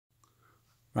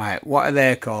Right, what are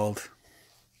they called?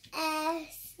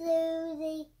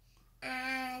 Susie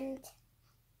and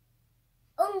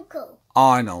Uncle.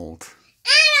 Arnold.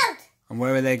 Arnold! And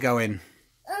where are they going?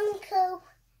 Uncle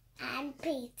and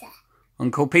Peter.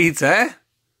 Uncle Peter?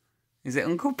 Is it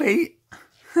Uncle Pete?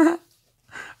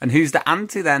 And who's the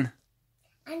auntie then?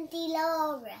 Auntie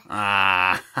Laura.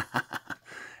 Ah,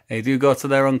 they do go to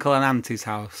their uncle and auntie's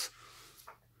house.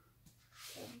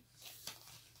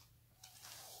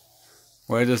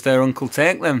 Where does their uncle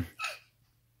take them?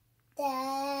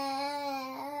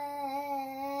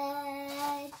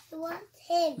 What's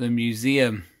him? The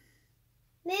museum.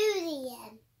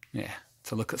 Museum. Yeah,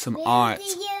 to look at some art.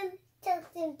 Museum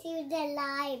took them to the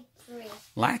library.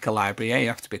 Like a library, yeah, you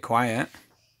have to be quiet.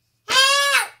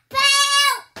 Help!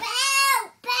 Help!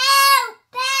 Help!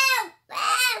 Help! Help!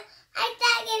 Help! I'm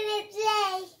stuck in the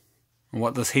play. And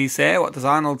what does he say? What does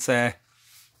Arnold say?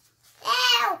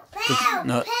 Help! Help!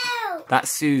 No, Help! that's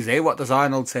Susie. What does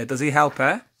Arnold say? Does he help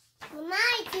her? Am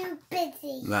I too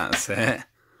busy? That's it.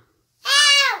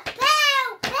 Help!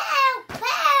 Help! Help!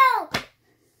 Help!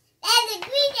 There's a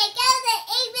creature going to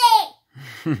eat me!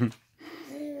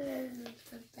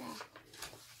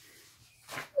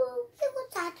 Oh, look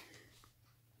at that.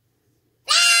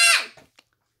 Ah!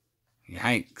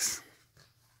 Yikes.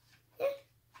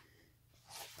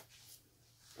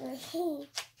 I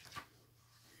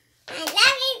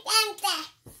love you, Santa.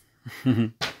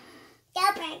 Go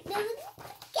back to the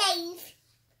cave.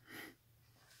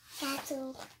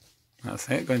 Castle. That's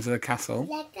it, going to the castle.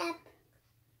 Look up.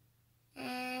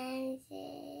 And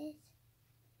this.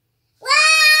 Wah!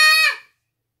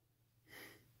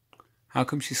 How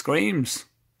come she screams?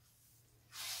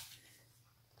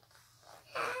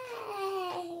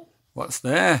 Hey. What's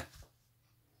there?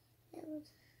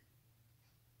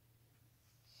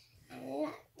 I'm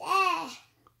not there.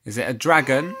 Is it a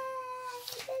dragon?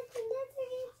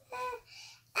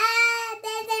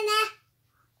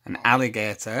 An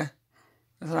alligator?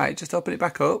 That's alright, just open it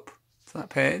back up to that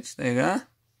page. There you go.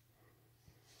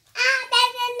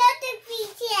 There's another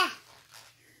creature.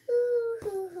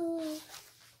 Who's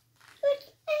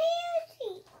a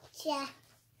creature?